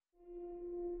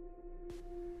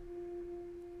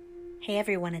Hey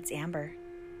everyone, it's Amber.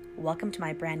 Welcome to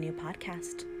my brand new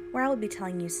podcast, where I will be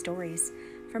telling you stories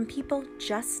from people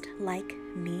just like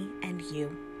me and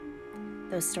you.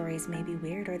 Those stories may be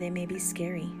weird or they may be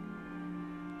scary.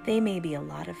 They may be a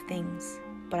lot of things,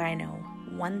 but I know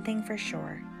one thing for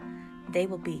sure: they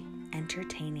will be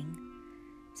entertaining.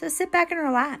 So sit back and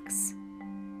relax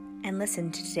and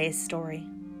listen to today's story.